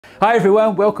Hi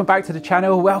everyone, welcome back to the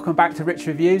channel, welcome back to Rich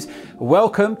Reviews,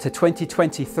 welcome to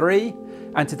 2023,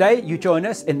 and today you join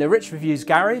us in the Rich Reviews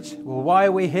garage. Well, why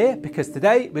are we here? Because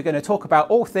today we're going to talk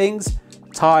about all things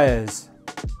tyres.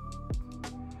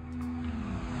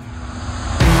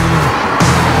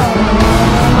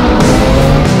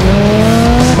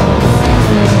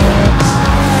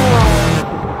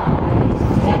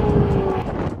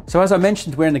 So as I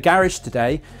mentioned, we're in the garage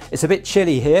today. It's a bit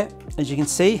chilly here. As you can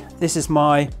see, this is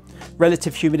my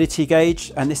relative humidity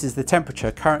gauge and this is the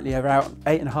temperature, currently around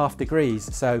 8.5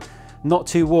 degrees, so not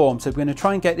too warm. So we're going to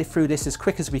try and get through this as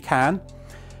quick as we can.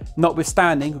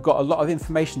 Notwithstanding, we've got a lot of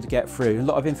information to get through, a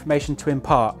lot of information to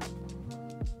impart.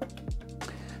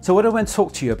 So what I want to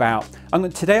talk to you about?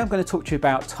 Today I'm going to talk to you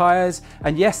about tyres,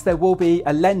 and yes, there will be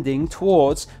a lending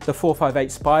towards the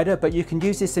 458 Spider, but you can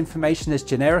use this information as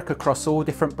generic across all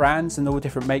different brands and all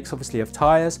different makes, obviously, of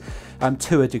tyres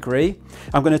to a degree.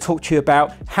 I'm going to talk to you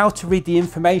about how to read the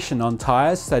information on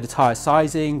tyres, so the tyre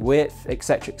sizing, width,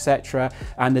 etc.,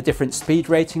 and the different speed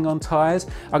rating on tyres.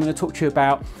 I'm going to talk to you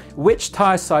about which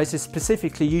tyre sizes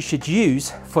specifically you should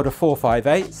use for the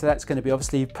 458, so that's going to be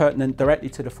obviously pertinent directly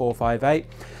to the 458.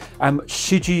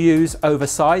 Should you use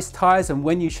oversized tyres and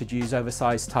when you should use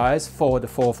oversized tyres for the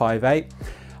 458.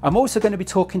 I'm also going to be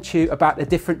talking to you about the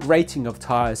different rating of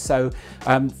tyres. So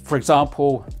for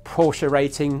example, Porsche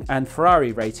rating and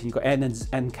Ferrari rating. You've got N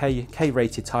and K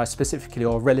rated tyres specifically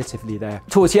or relatively there.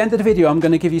 Towards the end of the video, I'm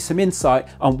going to give you some insight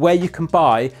on where you can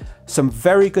buy some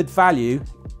very good value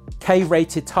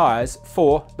K-rated tyres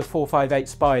for the 458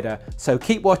 Spider. So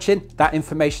keep watching, that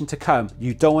information to come.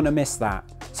 You don't want to miss that.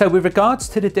 So with regards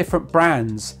to the different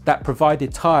brands that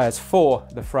provided tyres for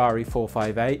the Ferrari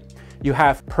 458, you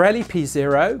have Pirelli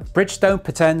P0, Bridgestone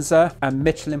Potenza and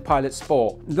Michelin Pilot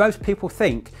Sport. Most people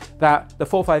think that the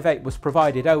 458 was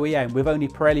provided OEM with only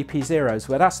Pirelli P0s.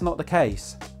 Well, that's not the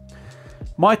case.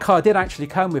 My car did actually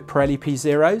come with Pirelli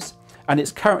P0s and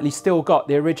it's currently still got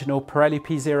the original Pirelli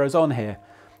P0s on here.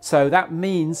 So that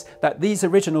means that these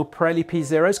original Pirelli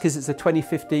P0s, because it's a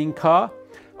 2015 car,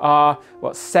 are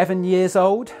what, 7 years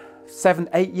old,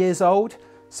 8 years old.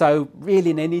 So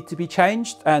really they need to be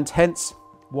changed, and hence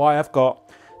why I've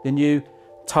got the new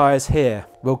tyres here.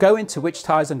 We'll go into which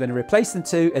tyres I'm going to replace them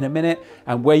to in a minute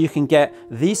and where you can get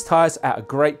these tyres at a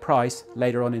great price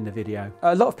later on in the video.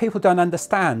 A lot of people don't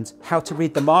understand how to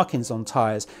read the markings on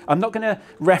tyres. I'm not going to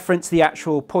reference the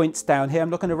actual points down here. I'm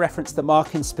not going to reference the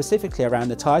markings specifically around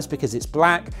the tyres because it's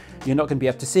black. You're not going to be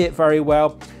able to see it very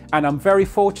well. And I'm very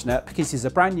fortunate because these are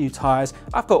brand new tyres.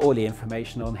 I've got all the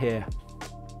information on here.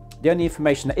 The only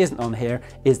information that isn't on here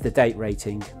is the date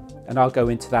rating. And I'll go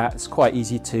into that. It's quite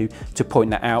easy to point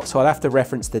that out. So I'll have to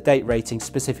reference the date rating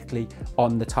specifically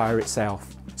on the tyre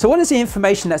itself. So what does the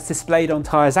information that's displayed on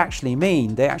tyres actually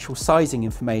mean? The actual sizing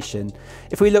information.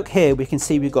 If we look here, we can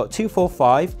see we've got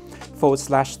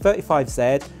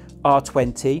 245/35Z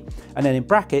R20, and then in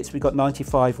brackets we've got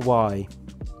 95Y.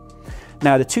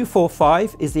 Now the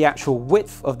 245 is the actual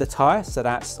width of the tyre, so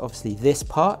that's obviously this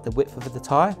part, the width of the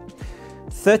tyre.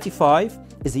 35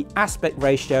 is the aspect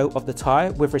ratio of the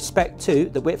tyre with respect to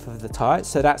the width of the tyre,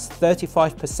 so that's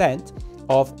 35%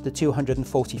 of the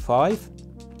 245.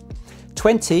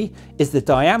 20 is the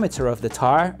diameter of the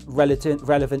tyre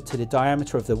relevant to the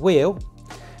diameter of the wheel,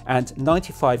 and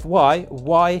 95Y,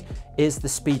 Y is the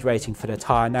speed rating for the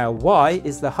tyre. Now Y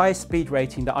is the highest speed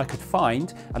rating that I could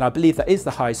find, and I believe that is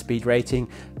the highest speed rating,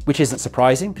 which isn't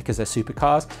surprising because they're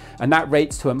supercars, and that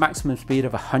rates to a maximum speed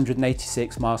of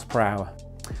 186 miles per hour.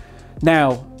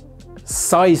 Now,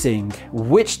 sizing,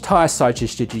 which tyre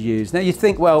sizes should you use? Now you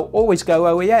think, well, always go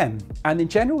OEM, and in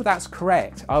general that's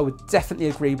correct. I would definitely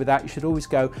agree with that. You should always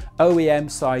go OEM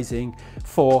sizing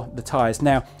for the tyres.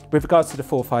 Now with regards to the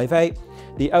 458,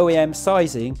 the OEM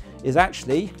sizing is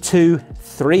actually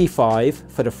 235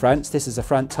 for the fronts. This is a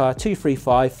front tyre,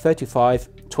 235, 35,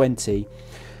 20.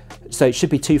 So it should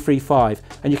be 235,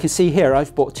 and you can see here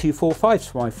I've bought 245s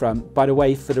for my front. By the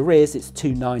way, for the rears it's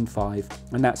 295,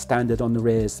 and that's standard on the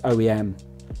rears OEM.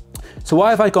 So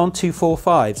why have I gone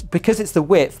 245s? Because it's the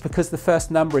width, because the first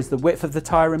number is the width of the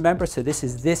tyre, remember, so this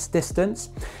is this distance.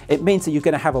 It means that you're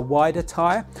going to have a wider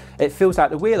tyre. It feels like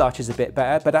the wheel arch is a bit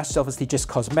better, but that's obviously just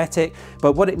cosmetic.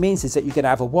 But what it means is that you're going to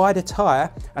have a wider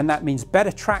tyre, and that means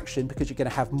better traction because you're going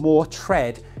to have more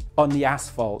tread on the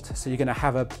asphalt. So you're going to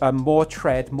have a more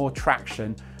tread, more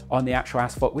traction on the actual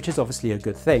asphalt, which is obviously a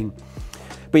good thing.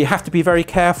 But you have to be very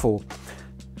careful.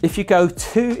 If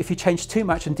you change too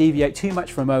much and deviate too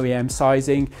much from OEM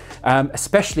sizing,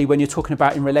 especially when you're talking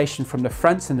about in relation from the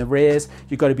fronts and the rears,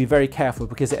 you've got to be very careful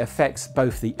because it affects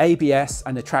both the ABS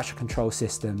and the traction control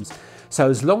systems. So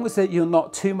as long as you're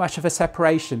not too much of a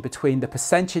separation between the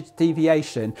percentage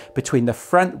deviation between the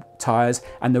front tyres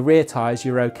and the rear tyres,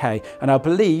 you're okay. And I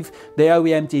believe the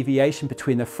OEM deviation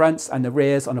between the fronts and the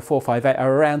rears on a 458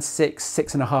 are around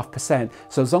 6.5%.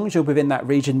 So as long as you're within that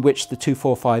region, which the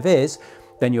 245 is,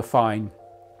 then you're fine.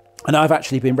 And I've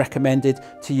actually been recommended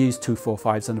to use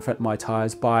 245s on the front of my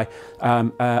tyres by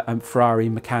a Ferrari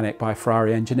mechanic, by a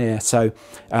Ferrari engineer. So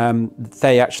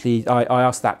they actually, I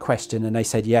asked that question and they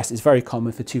said, yes, it's very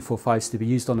common for 245s to be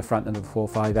used on the front of the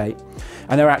 458.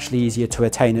 And they're actually easier to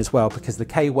attain as well, because the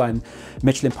K1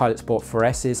 Michelin Pilot Sport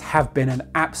 4Ss have been an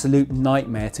absolute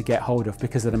nightmare to get hold of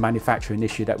because of the manufacturing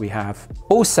issue that we have.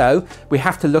 Also, we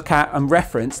have to look at and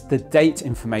reference the date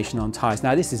information on tyres.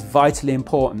 Now, this is vitally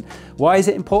important. Why is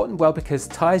it important? Well, because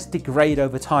tyres degrade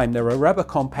over time. They're a rubber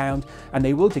compound and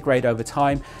they will degrade over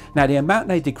time. Now, the amount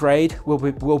they degrade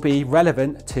will be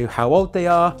relevant to how old they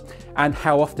are and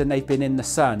how often they've been in the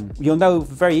sun. You'll know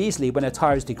very easily when a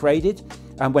tyre is degraded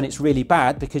and when it's really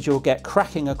bad, because you'll get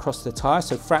cracking across the tyre,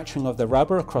 so fracturing of the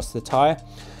rubber across the tyre.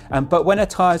 But when a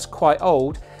tyre's quite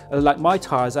old, like my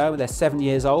tyres are, they're 7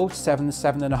 years old,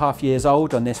 7.5 years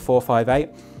old on this 458.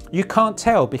 You can't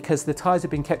tell because the tyres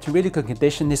have been kept in really good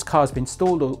condition. This car's been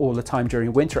stored all the time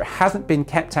during winter. It hasn't been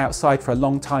kept outside for a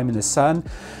long time in the sun.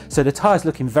 So the tyres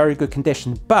look in very good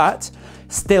condition, but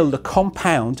still the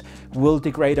compound will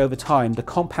degrade over time. The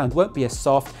compound won't be as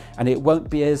soft and it won't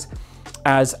be as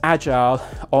agile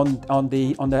on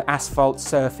the asphalt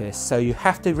surface. So you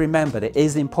have to remember that it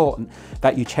is important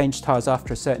that you change tyres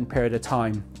after a certain period of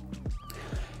time.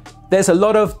 There's a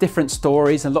lot of different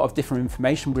stories and a lot of different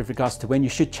information with regards to when you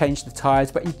should change the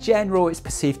tyres, but in general it's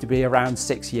perceived to be around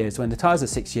 6 years. When the tyres are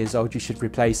 6 years old, you should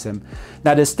replace them.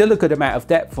 Now, there's still a good amount of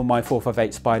depth for my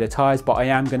 458 Spider tyres, but I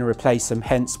am going to replace them,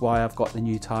 hence why I've got the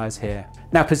new tyres here.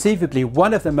 Now, perceivably,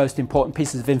 one of the most important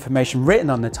pieces of information written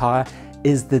on the tyre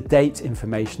is the date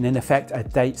information, in effect a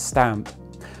date stamp.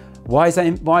 Why is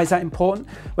that important?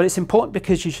 Well, it's important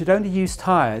because you should only use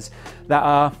tyres that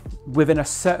are within a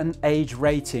certain age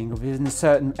rating, within a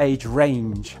certain age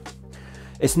range.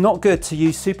 It's not good to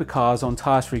use supercars on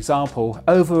tyres, for example,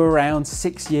 over around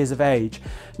 6 years of age.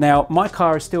 Now, my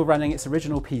car is still running its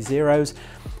original P0s.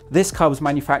 This car was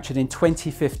manufactured in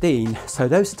 2015, so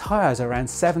those tyres are around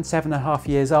 7.5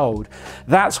 years old.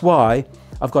 That's why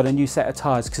I've got a new set of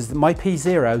tyres, because my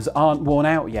P0s aren't worn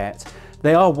out yet.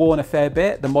 They are worn a fair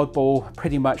bit. The mod ball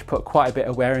pretty much put quite a bit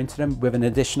of wear into them with an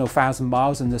additional 1,000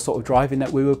 miles and the sort of driving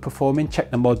that we were performing.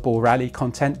 Check the mod ball rally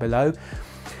content below.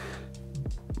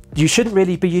 You shouldn't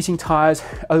really be using tyres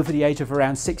over the age of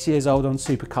around 6 years old on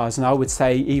supercars, and I would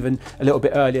say even a little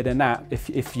bit earlier than that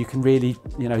if you can really,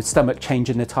 stomach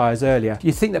changing the tyres earlier.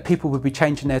 You'd think that people would be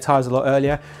changing their tyres a lot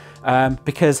earlier,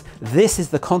 because this is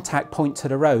the contact point to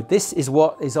the road. This is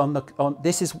what is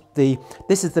this is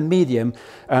the medium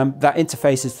that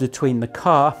interfaces between the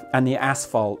car and the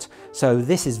asphalt. So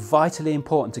this is vitally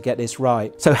important to get this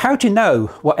right. So how do you know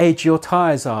what age your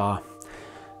tyres are?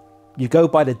 You go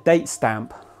by the date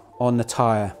stamp on the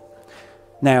tyre.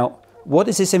 Now, what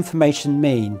does this information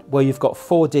mean? Well, you've got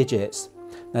 4 digits.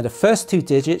 Now, the first 2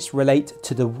 digits relate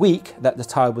to the week that the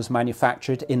tyre was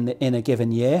manufactured in a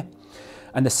given year,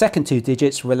 and the second 2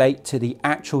 digits relate to the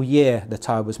actual year the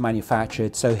tyre was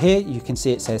manufactured. So here you can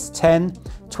see it says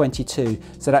 10/22,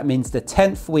 so that means the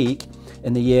 10th week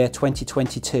in the year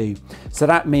 2022. So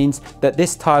that means that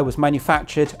this tyre was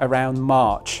manufactured around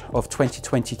March of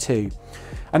 2022.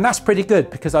 And that's pretty good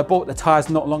because I bought the tyres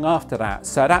not long after that.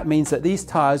 So that means that these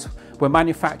tyres were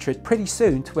manufactured pretty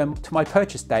soon to my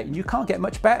purchase date. And you can't get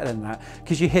much better than that,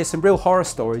 because you hear some real horror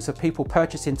stories of people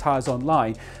purchasing tyres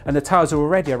online and the tyres are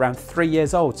already around 3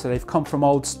 years old. So they've come from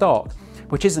old stock,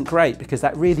 which isn't great because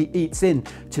that really eats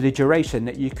into the duration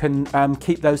that you can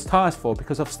keep those tyres for,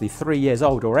 because obviously 3 years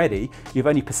old already, you've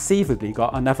only perceivably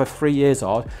got another 3 years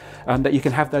old that you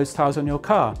can have those tyres on your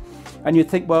car. And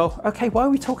you'd think, well, okay, why are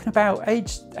we talking about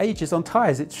ages on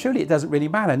tyres? Surely it doesn't really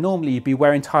matter. Normally you'd be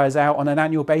wearing tyres out on an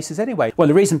annual basis anyway. Well,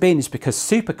 the reason being is because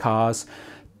supercars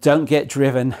don't get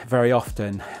driven very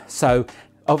often. So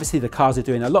obviously the cars are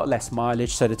doing a lot less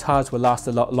mileage, so the tyres will last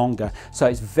a lot longer. So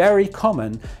it's very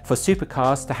common for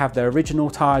supercars to have their original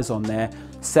tyres on there,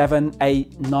 7,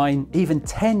 8, 9, even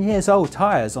 10 years old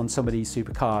tyres on some of these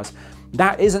supercars.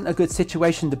 That isn't a good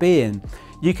situation to be in.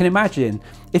 You can imagine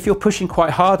if you're pushing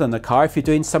quite hard on the car, if you're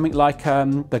doing something like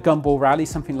the gumball rally,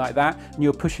 something like that, and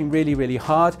you're pushing really, really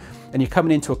hard and you're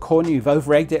coming into a corner, you've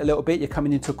over-egged it a little bit, you're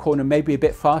coming into a corner maybe a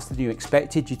bit faster than you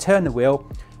expected, you turn the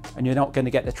wheel, and you're not going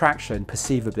to get the traction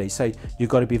perceivably. So you've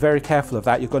got to be very careful of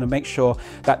that. You've got to make sure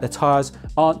that the tyres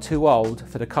aren't too old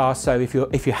for the car. So if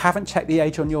you haven't checked the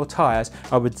age on your tyres,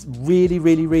 I would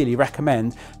really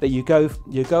recommend that you go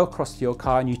across to your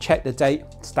car and you check the date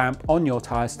stamp on your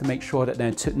tyres to make sure that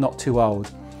they're not too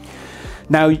old.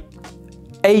 Now,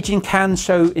 aging can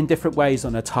show in different ways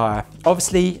on a tyre.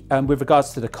 Obviously, with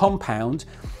regards to the compound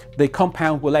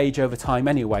will age over time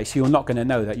anyway, so you're not going to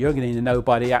know that. You're going to know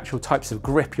by the actual types of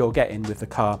grip you're getting with the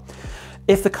car.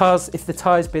 If the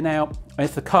tyre's been out,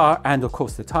 if the car and of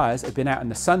course the tyres have been out in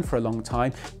the sun for a long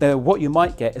time, then what you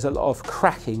might get is a lot of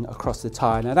cracking across the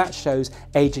tyre. Now that shows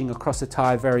aging across the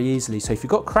tyre very easily. So if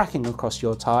you've got cracking across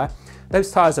your tyre,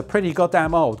 those tyres are pretty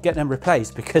goddamn old. Get them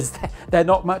replaced because they're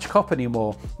not much cop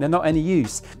anymore. They're not any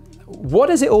use. What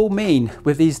does it all mean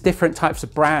with these different types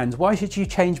of brands? Why should you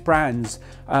change brands?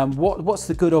 What's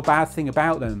the good or bad thing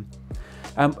about them?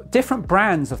 Different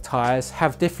brands of tyres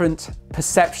have different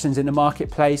perceptions in the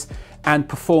marketplace and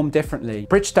perform differently.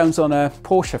 Bridgestones on a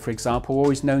Porsche, for example, are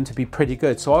always known to be pretty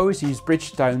good. So I always use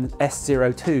Bridgestone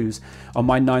S02s on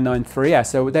my 993S.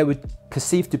 So they would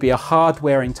perceive to be a hard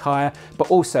wearing tyre, but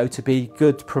also to be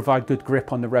good, provide good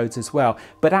grip on the roads as well.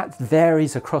 But that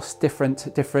varies across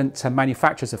different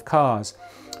manufacturers of cars.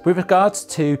 With regards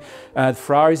to the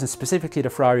Ferraris and specifically the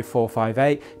Ferrari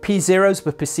 458, P0s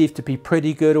were perceived to be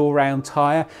pretty good all-round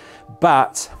tyre,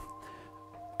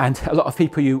 and a lot of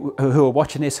people who are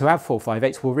watching this who have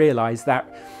 458s will realise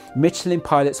that Michelin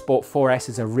Pilot Sport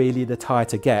 4Ss are really the tyre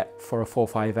to get for a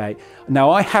 458.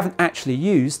 Now, I haven't actually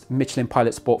used Michelin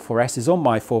Pilot Sport 4Ss on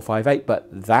my 458, but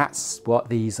that's what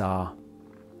these are.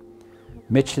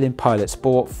 Michelin Pilot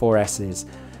Sport 4Ss.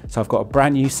 So I've got a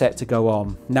brand new set to go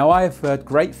on. Now, I've heard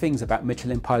great things about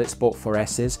Michelin Pilot Sport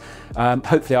 4Ss.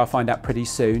 Hopefully I'll find out pretty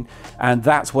soon, and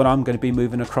that's what I'm going to be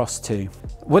moving across to.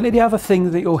 One of the other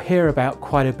things that you'll hear about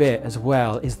quite a bit as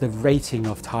well is the rating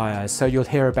of tyres. So you'll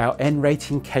hear about N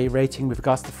rating, K rating with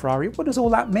regards to Ferrari. What does all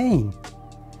that mean?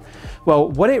 Well,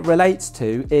 what it relates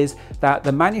to is that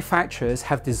the manufacturers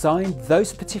have designed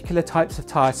those particular types of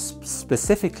tyres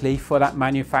specifically for that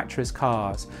manufacturer's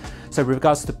cars. So with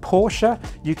regards to Porsche,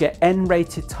 you get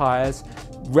N-rated tyres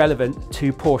relevant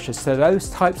to Porsche. So those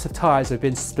types of tyres have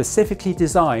been specifically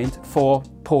designed for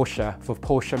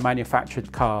Porsche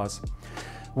manufactured cars.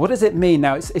 What does it mean?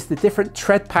 Now, it's the different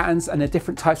tread patterns and the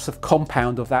different types of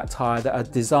compound of that tyre that are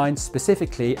designed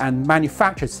specifically and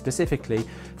manufactured specifically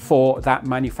for that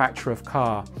manufacturer of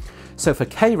car. So for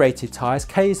K-rated tyres,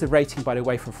 K is the rating, by the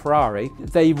way, for Ferrari.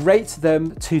 They rate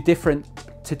them to different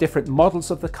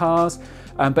models of the cars,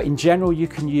 but in general you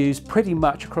can use pretty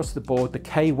much across the board the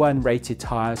K1 rated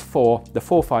tyres for the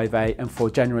 458 and for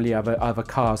generally other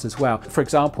cars as well. For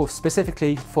example,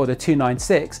 specifically for the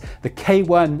 296, the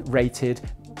K1 rated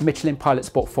Michelin Pilot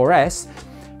Sport 4S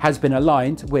has been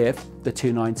aligned with the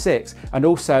 296, and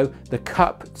also the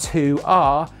Cup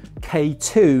 2R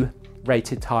K2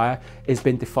 rated tyre has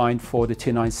been defined for the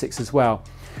 296 as well.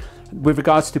 With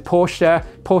regards to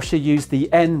Porsche used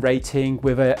the N rating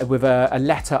with a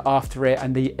letter after it,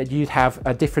 and you'd have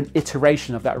a different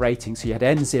iteration of that rating. So you had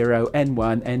N0,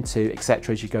 N1, N2,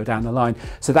 etc. as you go down the line.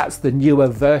 So that's the newer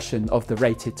version of the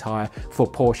rated tyre for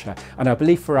Porsche. And I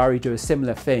believe Ferrari do a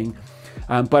similar thing,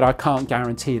 but I can't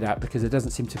guarantee that because there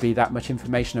doesn't seem to be that much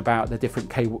information about the different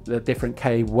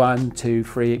K1, 2,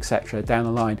 3, etc. down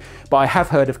the line. But I have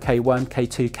heard of K1,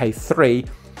 K2, K3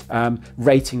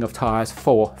 rating of tyres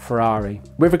for Ferrari.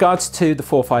 With regards to the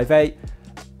 458,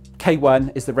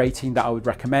 K1 is the rating that I would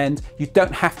recommend. You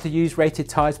don't have to use rated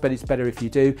tyres, but it's better if you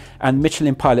do. And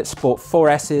Michelin Pilot Sport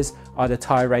 4Ss are the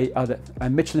tyre rate,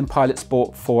 and Michelin Pilot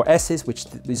Sport 4Ss, which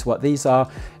is what these are,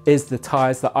 is the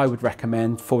tyres that I would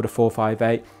recommend for the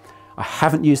 458. I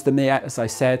haven't used them yet, as I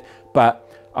said, but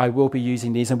I will be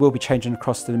using these and will be changing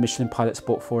across to the Michelin Pilot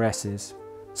Sport 4Ss.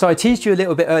 So I teased you a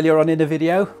little bit earlier on in the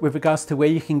video with regards to where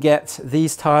you can get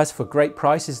these tyres for great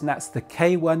prices, and that's the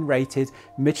K1 rated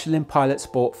Michelin Pilot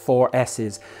Sport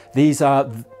 4Ss. These are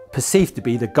perceived to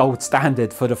be the gold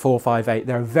standard for the 458.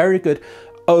 They're a very good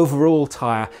overall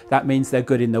tyre. That means they're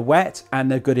good in the wet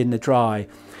and they're good in the dry.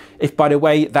 If, by the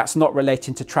way, that's not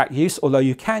relating to track use, although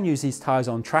you can use these tyres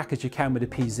on track as you can with the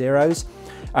P0s,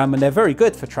 and they're very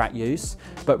good for track use,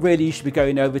 but really you should be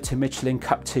going over to Michelin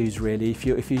Cup 2s really. If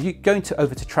you're going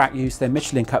over to track use, then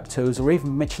Michelin Cup 2s or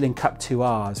even Michelin Cup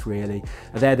 2Rs really.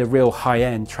 They're the real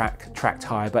high-end track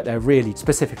tyre, but they're really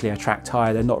specifically a track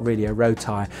tyre, they're not really a road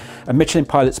tyre. And Michelin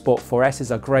Pilot Sport 4Ss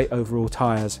are great overall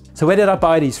tyres. So where did I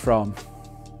buy these from?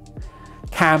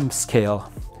 Camskill.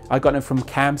 I got them from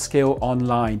Camskill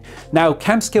online. Now,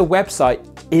 Camskill website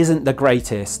isn't the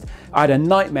greatest. I had a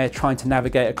nightmare trying to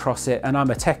navigate across it, and I'm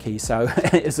a techie, so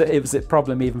it was a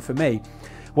problem even for me.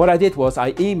 What I did was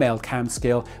I emailed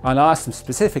Camskill and I asked them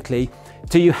specifically,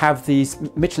 do you have these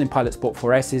Michelin Pilot Sport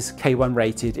 4Ss K1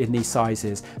 rated in these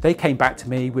sizes? They came back to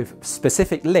me with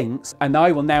specific links, and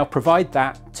I will now provide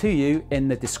that to you in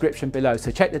the description below. So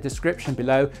check the description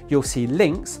below, you'll see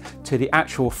links to the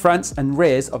actual fronts and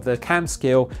rears of the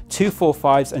Camskill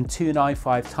 245s and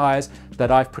 295 tyres that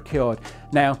I've procured.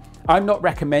 Now, I'm not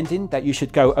recommending that you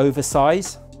should go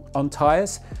oversize on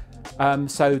tyres.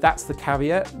 So that's the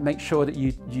caveat. Make sure that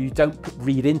you don't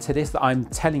read into this that I'm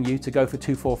telling you to go for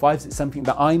 245s. It's something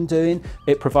that I'm doing.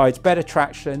 It provides better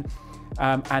traction,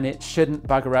 and it shouldn't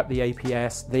bugger up the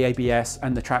ABS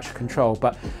and the traction control.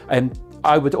 But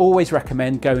I would always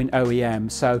recommend going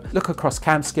OEM. So look across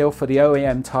Camskill for the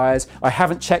OEM tyres. I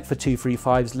haven't checked for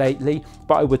 235s lately,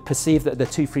 but I would perceive that the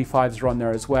 235s are on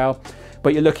there as well.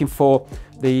 But you're looking for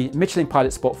the Michelin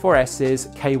Pilot Sport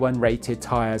 4Ss K1 rated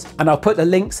tyres. And I'll put the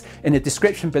links in the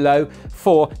description below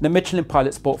for the Michelin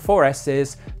Pilot Sport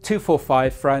 4Ss,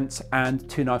 245 fronts and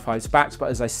 295s backs. But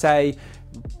as I say,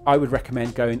 I would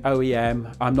recommend going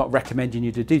OEM. I'm not recommending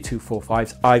you to do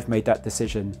 245s. I've made that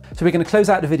decision. So we're going to close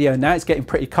out the video now. It's getting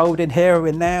pretty cold in here.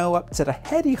 We're now up to the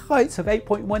heady heights of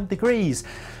 8.1 degrees.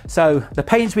 So the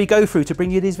pains we go through to bring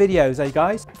you these videos, eh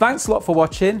guys? Thanks a lot for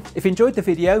watching. If you enjoyed the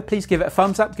video, please give it a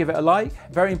thumbs up, give it a like.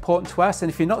 Very important to us. And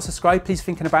if you're not subscribed, please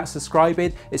thinking about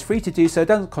subscribing. It's free to do so, it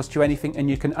doesn't cost you anything, and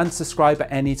you can unsubscribe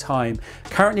at any time.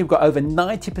 Currently, we've got over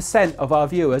 90% of our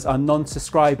viewers are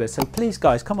non-subscribers. So please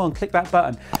guys, come on, click that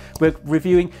button. We're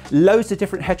reviewing loads of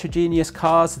different heterogeneous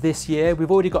cars this year.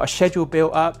 We've already got a schedule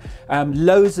built up,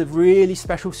 loads of really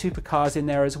special supercars in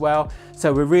there as well.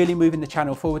 So we're really moving the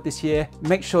channel forward this year.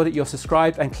 Make sure that you're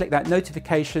subscribed and click that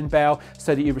notification bell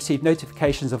so that you receive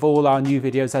notifications of all our new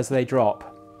videos as they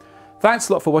drop. Thanks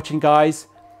a lot for watching, guys.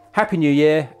 Happy New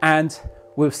Year, and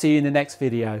we'll see you in the next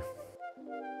video.